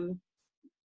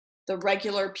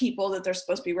regular people that they're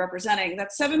supposed to be representing.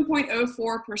 That's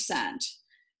 7.04%.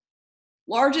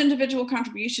 Large individual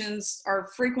contributions are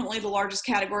frequently the largest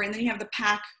category, and then you have the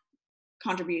PAC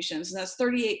contributions, and that's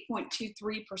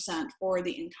 38.23% for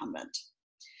the incumbent.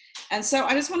 And so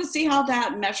I just want to see how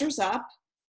that measures up.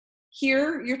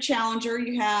 Here, your challenger,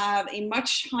 you have a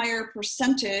much higher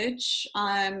percentage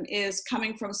is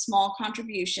coming from small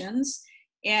contributions,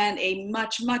 and a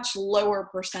much, much lower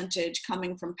percentage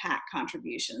coming from PAC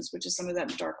contributions, which is some of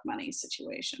that dark money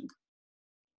situation.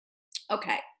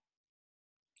 Okay,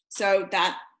 so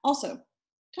that also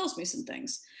tells me some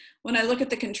things. When I look at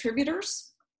the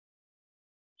contributors,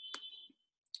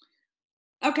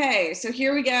 okay, so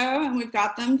here we go, and we've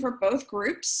got them for both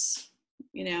groups,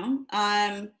 you know.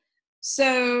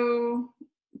 So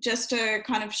just to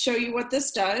kind of show you what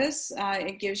this does,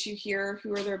 it gives you here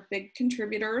who are their big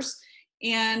contributors.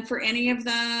 And for any of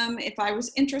them, if I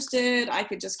was interested, I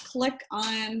could just click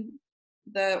on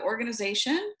the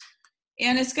organization,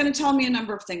 and it's going to tell me a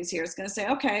number of things here. It's going to say,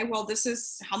 okay, well, this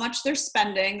is how much they're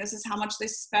spending. This is how much they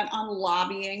spent on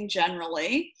lobbying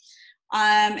generally.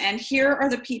 And here are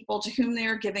the people to whom they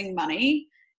are giving money.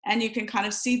 And you can kind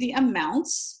of see the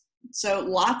amounts. So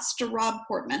lots to Rob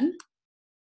Portman,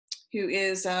 who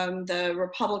is the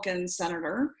Republican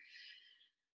senator.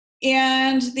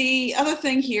 And the other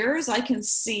thing here is I can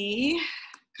see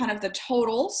kind of the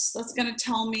totals. That's going to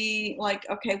tell me, like,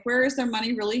 okay, where is their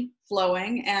money really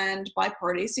flowing, and by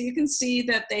party. So you can see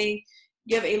that they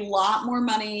give a lot more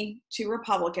money to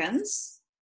Republicans,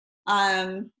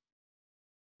 and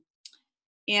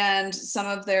some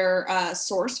of their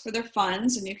source for their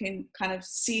funds, and you can kind of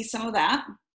see some of that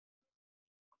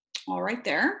all right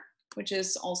there, which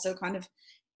is also kind of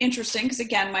interesting, because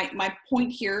again, my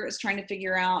point here is trying to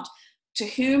figure out to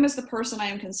whom is the person I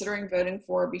am considering voting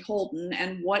for beholden,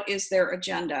 and what is their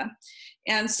agenda.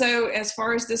 And so as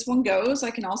far as this one goes,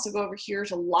 I can also go over here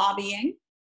to lobbying,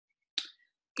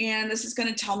 and this is going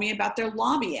to tell me about their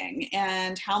lobbying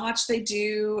and how much they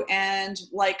do and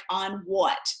like on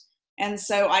what. And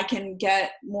so I can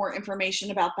get more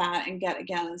information about that and get,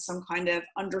 again, some kind of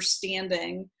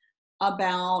understanding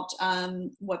about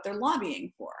what they're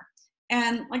lobbying for.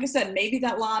 And like I said, maybe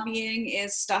that lobbying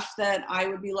is stuff that I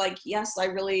would be like, yes, I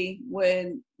really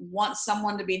would want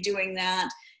someone to be doing that.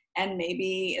 And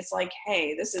maybe it's like,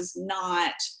 hey, this is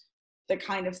not the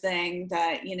kind of thing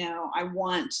that, you know, I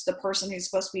want the person who's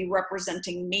supposed to be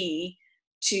representing me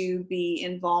to be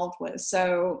involved with.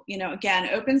 So, you know, again,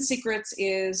 Open Secrets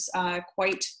is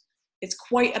quite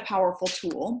a powerful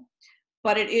tool,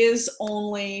 but it is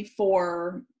only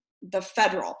for the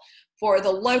federal. For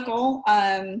the local,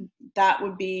 that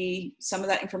would be some of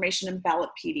that information in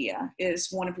Ballotpedia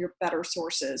is one of your better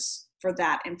sources for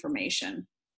that information.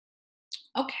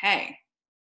 Okay.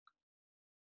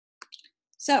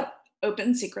 So,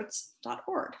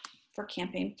 opensecrets.org for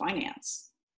campaign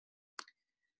finance. A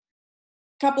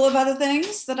couple of other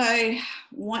things that I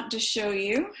want to show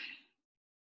you.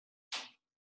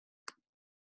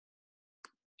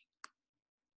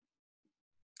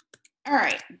 All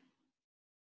right.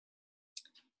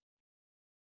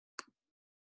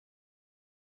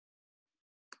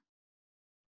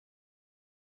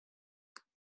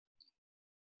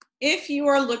 If you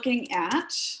are looking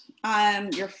at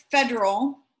your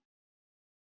federal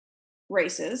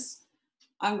races,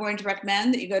 I'm going to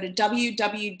recommend that you go to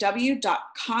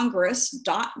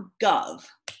www.congress.gov.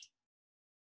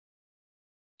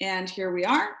 And here we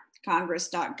are,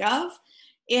 congress.gov.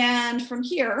 And from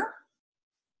here,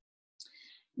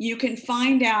 you can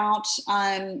find out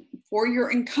for your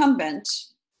incumbent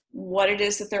what it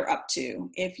is that they're up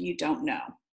to if you don't know.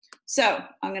 So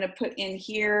I'm going to put in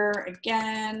here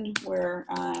again where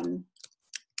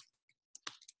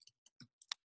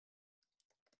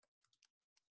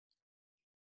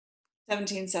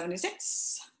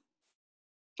 1776,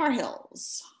 Far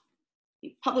Hills,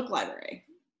 the public library.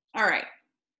 All right.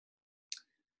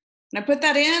 When I put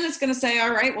that in, it's going to say,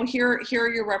 all right, well, here are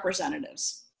your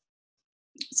representatives.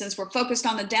 Since we're focused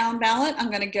on the down ballot, I'm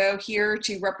going to go here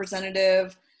to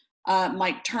Representative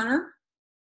Mike Turner.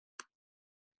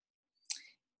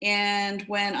 And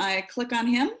when I click on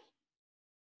him,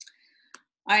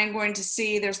 I am going to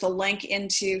see there's the link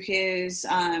into his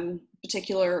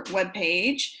particular web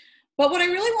page. But what I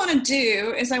really want to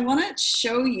do is I want to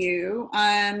show you,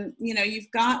 you know, you've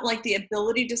got like the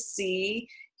ability to see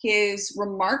his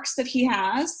remarks that he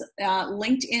has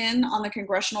linked in on the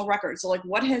congressional record. So like,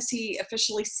 what has he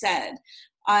officially said?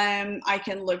 I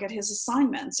can look at his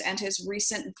assignments and his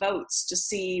recent votes to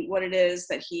see what it is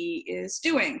that he is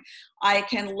doing. I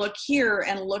can look here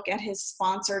and look at his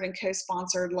sponsored and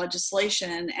co-sponsored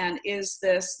legislation, and is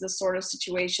this the sort of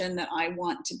situation that I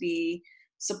want to be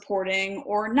supporting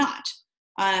or not?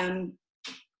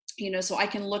 You know, so I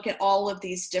can look at all of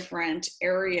these different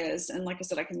areas, and like I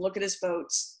said, I can look at his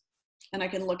votes, and I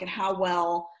can look at how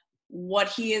well what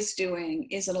he is doing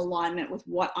is in alignment with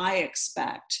what I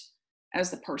expect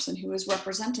as the person who is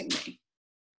representing me.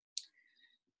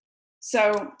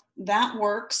 So that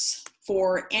works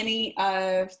for any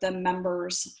of the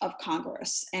members of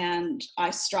Congress, and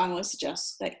I strongly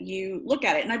suggest that you look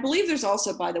at it. And I believe there's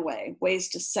also, by the way, ways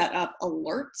to set up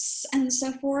alerts and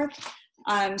so forth,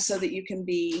 so that you can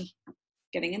be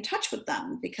getting in touch with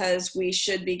them, because we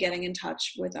should be getting in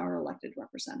touch with our elected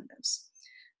representatives.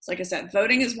 So like I said,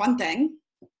 voting is one thing,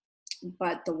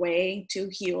 but the way to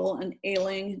heal an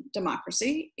ailing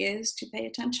democracy is to pay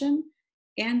attention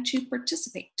and to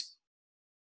participate.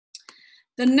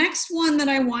 The next one that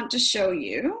I want to show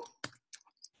you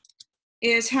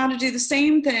is how to do the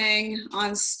same thing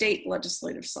on state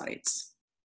legislative sites.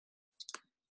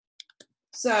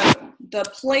 So the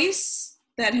place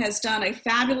that has done a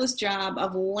fabulous job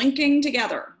of linking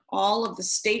together all of the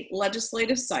state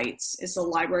legislative sites is the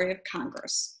Library of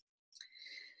Congress.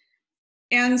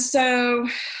 And so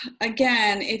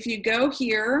again, if you go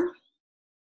here,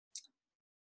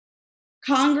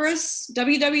 Congress,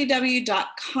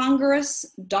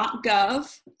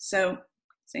 www.congress.gov, so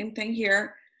same thing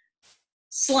here,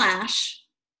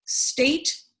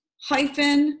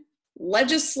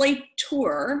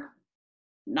 /state-legislature,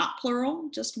 not plural,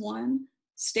 just one,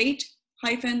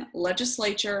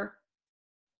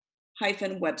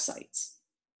 state-legislature-websites.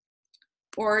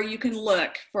 Or you can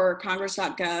look for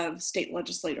congress.gov, state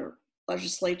legislature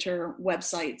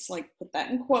websites, like put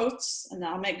that in quotes, and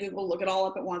that'll make Google look it all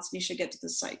up at once, and you should get to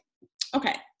this site.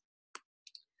 Okay.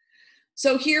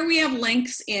 So here we have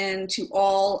links into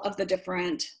all of the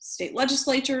different state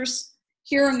legislatures.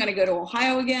 Here I'm going to go to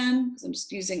Ohio again, because I'm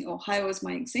just using Ohio as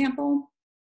my example.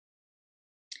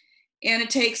 And it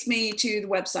takes me to the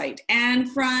website. And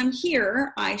from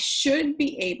here, I should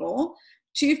be able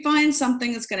to find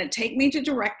something that's going to take me to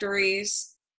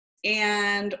directories,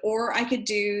 or I could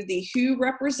do the who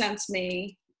represents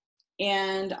me,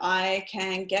 and I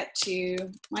can get to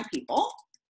my people.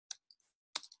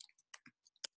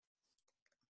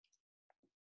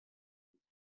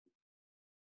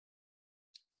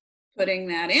 Putting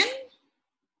that in.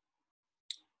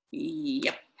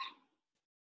 Yep.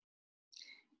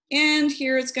 And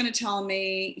here it's going to tell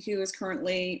me who is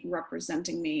currently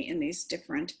representing me in these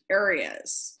different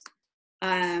areas.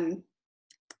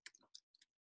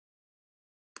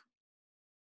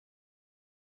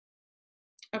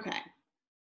 Okay.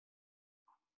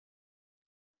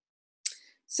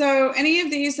 So any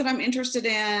of these that I'm interested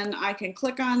in, I can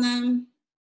click on them,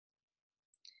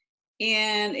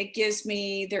 and it gives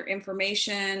me their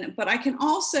information, but I can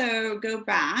also go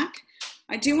back.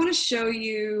 I do want to show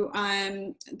you,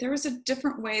 there was a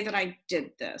different way that I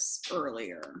did this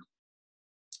earlier.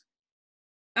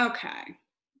 Okay.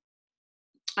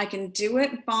 I can do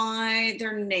it by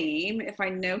their name if I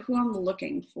know who I'm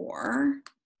looking for.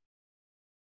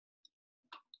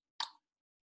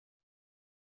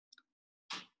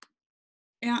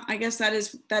 Yeah, I guess that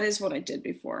is what I did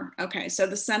before. Okay, so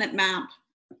the Senate map.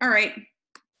 All right.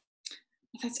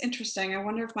 That's interesting. I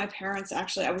wonder if my parents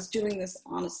actually, I was doing this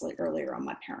honestly earlier on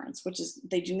my parents, which is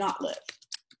they do not live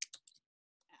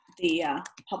at the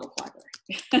public library.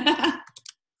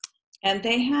 And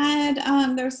they had,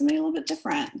 there was something a little bit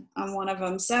different on one of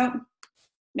them. So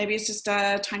maybe it's just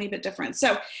a tiny bit different.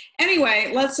 So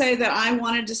anyway, let's say that I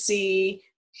wanted to see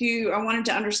I wanted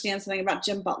to understand something about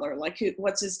Jim Butler, like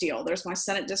what's his deal? There's my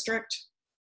Senate district.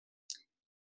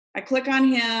 I click on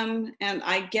him and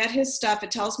I get his stuff.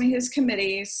 It tells me his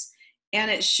committees,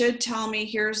 and it should tell me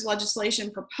here's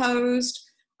legislation proposed.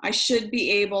 I should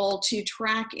be able to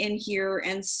track in here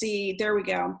and see, there we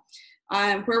go.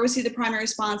 Where was he the primary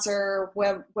sponsor?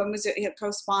 When was it a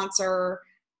co-sponsor?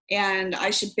 And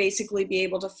I should basically be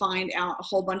able to find out a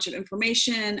whole bunch of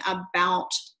information about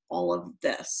all of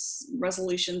this,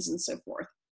 resolutions and so forth.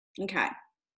 Okay.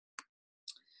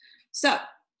 So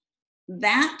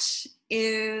that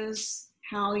is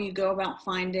how you go about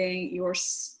finding your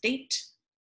state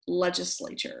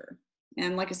legislature.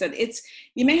 And like I said,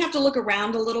 you may have to look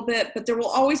around a little bit, but there will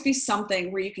always be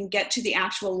something where you can get to the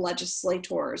actual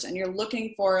legislators, and you're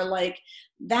looking for like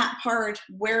that part.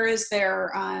 Where is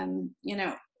their,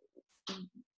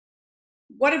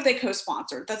 what have they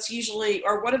co-sponsored? That's usually,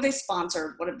 or what have they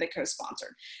sponsored? What have they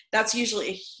co-sponsored? That's usually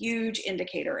a huge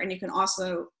indicator. And you can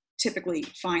also typically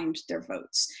find their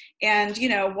votes. And, you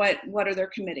know, what are their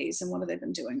committees and what have they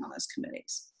been doing on those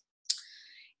committees?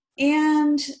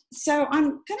 And so I'm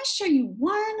going to show you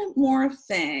one more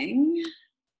thing.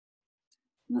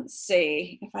 Let's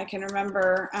see if I can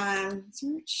remember.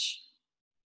 Search.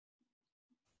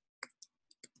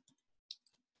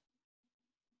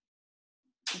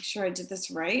 Make sure I did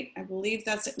this right. I believe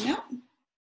that's it. No.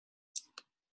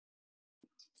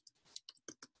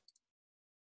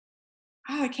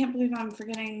 Oh, I can't believe I'm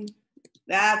forgetting.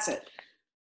 That's it.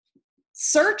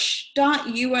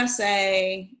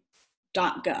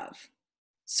 Search.usa.gov.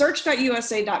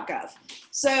 Search.usa.gov.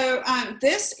 So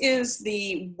this is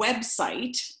the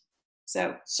website.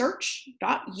 So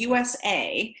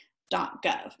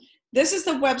search.usa.gov. This is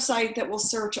the website that will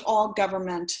search all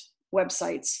government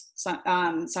websites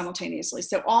simultaneously.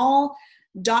 So all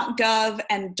 .gov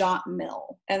and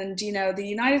 .mil. And, you know, the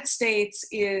United States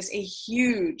is a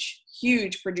huge,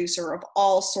 huge producer of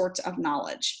all sorts of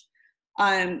knowledge.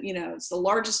 You know, it's the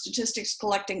largest statistics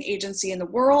collecting agency in the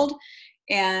world.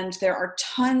 And there are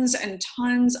tons and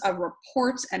tons of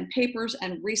reports and papers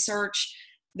and research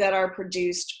that are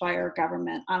produced by our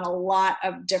government on a lot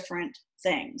of different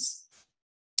things.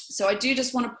 So I do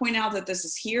just want to point out that this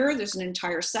is here. There's an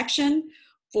entire section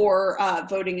for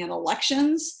voting in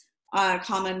elections,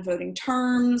 common voting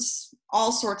terms,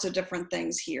 all sorts of different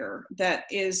things here that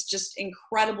is just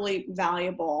incredibly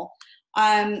valuable.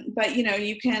 But, you know,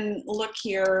 you can look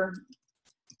here,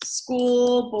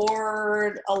 school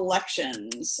board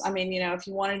elections. I mean, you know, if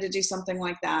you wanted to do something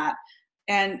like that,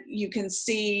 and you can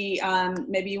see,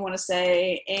 maybe you want to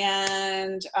say,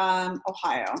 and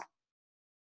Ohio.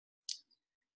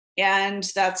 And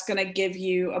that's going to give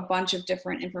you a bunch of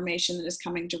different information that is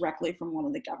coming directly from one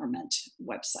of the government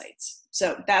websites.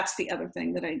 So that's the other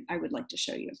thing that I would like to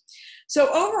show you.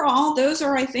 So overall, those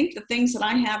are, I think, the things that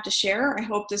I have to share. I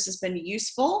hope this has been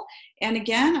useful. And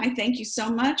again, I thank you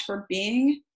so much for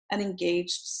being an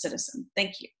engaged citizen.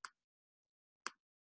 Thank you.